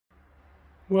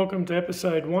Welcome to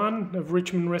episode 1 of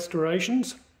Richmond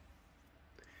Restorations.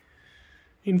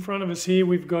 In front of us here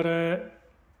we've got a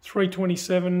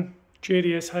 327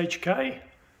 GTS HK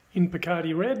in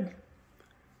Picardy Red.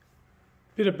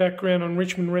 Bit of background on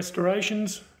Richmond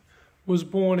Restorations. Was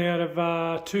born out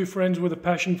of two friends with a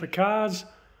passion for cars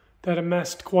that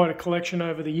amassed quite a collection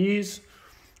over the years.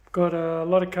 Got a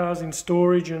lot of cars in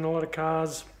storage and a lot of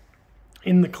cars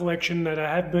in the collection that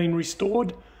have been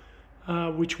restored,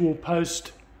 which we'll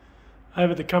post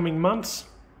over the coming months.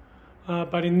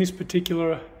 But in this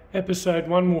particular episode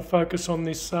 1, we'll focus on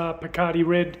this Picardy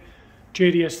Red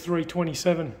GTS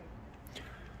 327.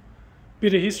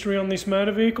 Bit of history on this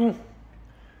motor vehicle.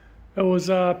 It was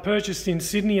purchased in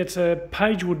Sydney. It's a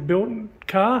Pagewood built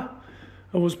car.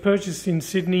 It was purchased in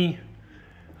Sydney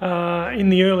in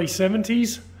the early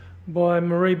 70s by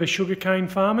Mareeba sugarcane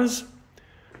farmers.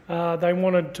 They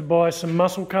wanted to buy some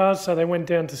muscle cars, so they went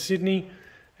down to Sydney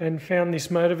and found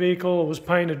this motor vehicle. It was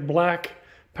painted black.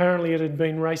 Apparently it had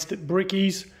been raced at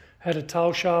Brickies, had a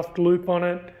tail shaft loop on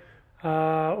it.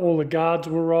 All the guards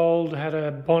were rolled, had a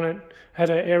bonnet,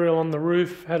 had an aerial on the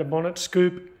roof, had a bonnet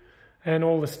scoop, and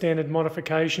all the standard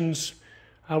modifications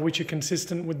which are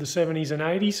consistent with the 70s and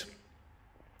 80s.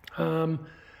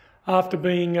 After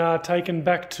being taken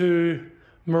back to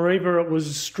Mareeba, it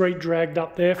was street dragged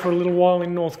up there for a little while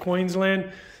in North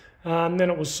Queensland. Then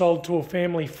it was sold to a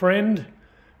family friend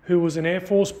who was an Air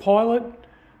Force pilot,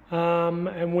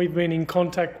 and we've been in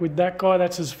contact with that guy.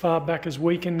 That's as far back as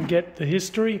we can get the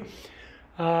history.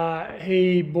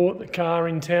 He bought the car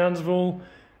in Townsville,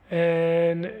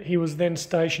 and he was then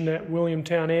stationed at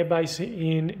Williamtown Air Base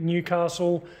in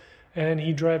Newcastle, and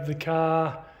he drove the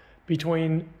car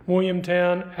between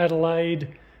Williamtown,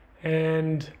 Adelaide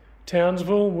and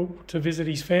Townsville to visit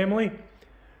his family.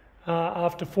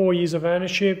 After 4 years of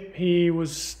ownership, he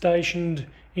was stationed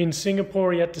in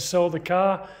Singapore. He had to sell the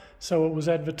car, so it was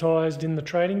advertised in the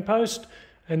Trading Post,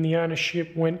 and the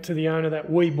ownership went to the owner that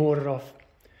we bought it off.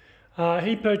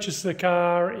 He purchased the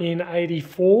car in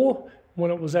 '84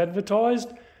 when it was advertised,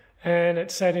 and it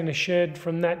sat in a shed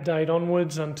from that date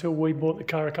onwards until we bought the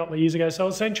car a couple of years ago. So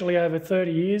essentially over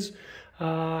 30 years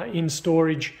in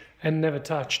storage and never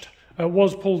touched. It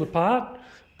was pulled apart,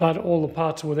 but all the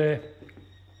parts were there.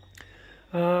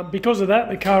 Because of that,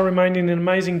 the car remained in an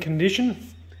amazing condition.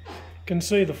 You can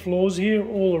see the floors here,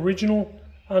 all original,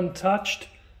 untouched,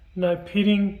 no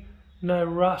pitting, no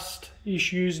rust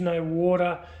issues, no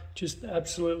water, just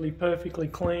absolutely perfectly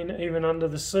clean, even under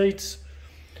the seats.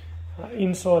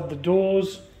 Inside the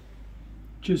doors,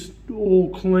 just all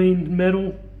clean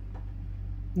metal,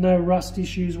 no rust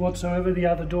issues whatsoever. The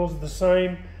other doors are the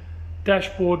same.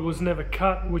 Dashboard was never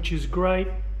cut, which is great.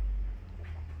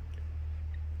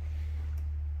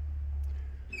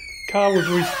 Car was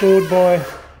restored by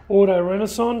Auto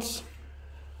Renaissance.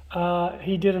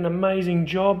 He did an amazing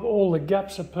job. All the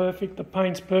gaps are perfect, the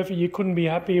paint's perfect. You couldn't be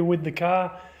happier with the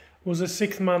car. It was a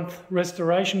 6-month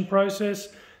restoration process.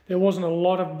 There wasn't a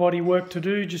lot of body work to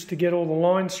do, just to get all the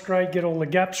lines straight, get all the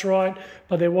gaps right,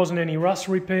 but there wasn't any rust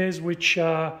repairs, which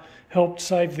helped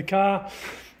save the car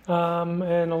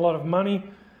and a lot of money.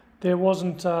 There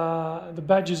wasn't, the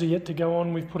badges are yet to go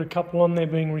on. We've put a couple on there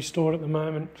being restored at the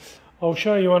moment. I'll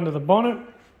show you under the bonnet.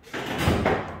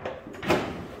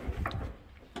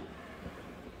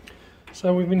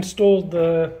 So we've installed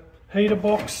the heater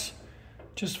box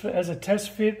just as a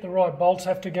test fit. The right bolts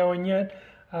have to go in yet.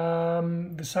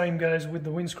 The same goes with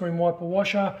the windscreen wiper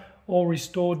washer. All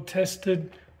restored,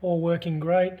 tested, all working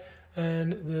great.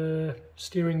 And the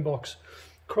steering box.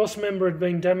 Cross member had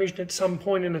been damaged at some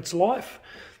point in its life.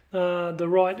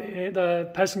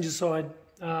 The passenger side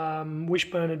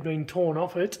wishbone had been torn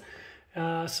off it.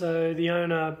 So the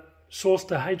owner sourced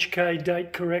a HK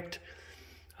date correct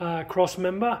cross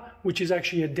member, which is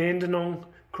actually a Dandenong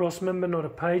cross member, not a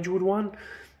Pagewood one,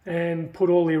 and put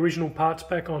all the original parts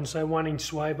back on. So 1-inch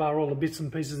sway bar, all the bits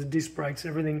and pieces of disc brakes,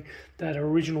 everything that are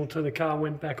original to the car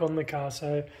went back on the car,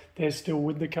 so they're still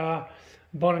with the car.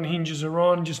 Bonnet hinges are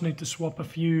on, just need to swap a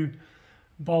few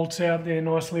bolts out there,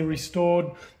 nicely restored.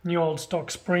 New old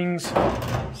stock springs,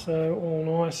 so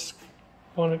all nice.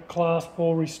 Bonnet clasp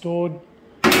all restored.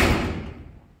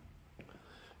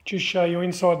 Just show you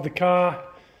inside the car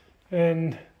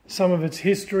and some of its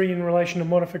history in relation to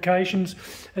modifications.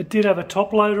 It did have a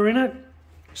top loader in it,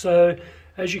 so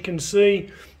as you can see,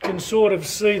 you can sort of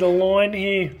see the line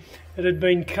here. It had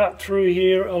been cut through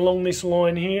here along this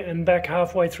line here and back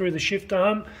halfway through the shifter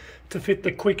arm to fit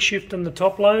the quick shift and the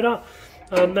top loader.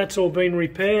 That's all been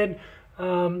repaired.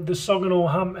 The Soganor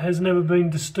hump has never been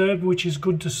disturbed, which is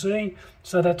good to see,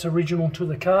 so that's original to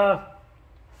the car.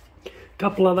 A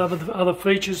couple of other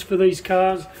features for these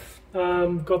cars.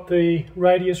 Got the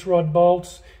radius rod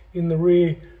bolts in the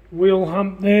rear wheel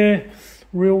hump there,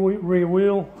 rear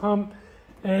wheel hump.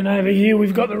 And over here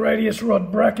we've got the radius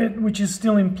rod bracket, which is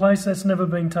still in place. That's never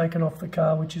been taken off the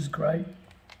car, which is great.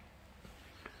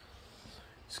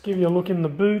 Just give you a look in the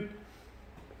boot.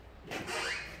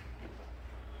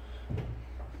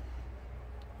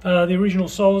 The original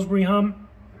Salisbury hump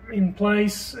in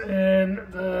place, and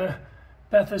the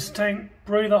Bathurst tank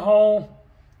breather hole.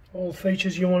 All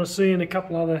features you want to see, and a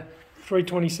couple other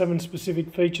 327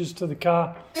 specific features to the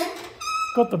car.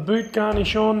 Got the boot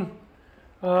garnish on.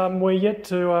 We're yet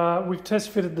to, we've test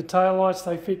fitted the taillights.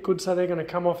 They fit good, so they're going to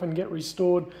come off and get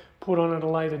restored, put on at a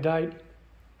later date.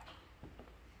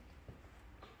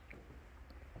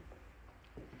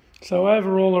 So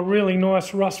overall, a really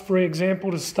nice rust-free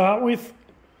example to start with.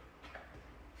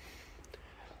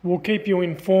 We'll keep you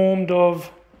informed of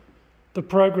the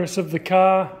progress of the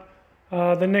car.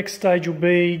 The next stage will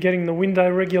be getting the window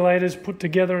regulators put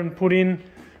together and put in,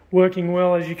 working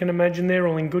well. As you can imagine, they're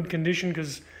all in good condition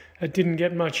because it didn't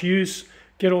get much use.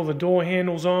 Get all the door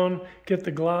handles on, get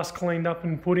the glass cleaned up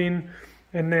and put in,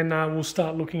 and then we'll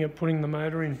start looking at putting the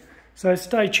motor in. So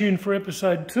stay tuned for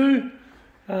episode 2,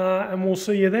 and we'll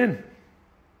see you then.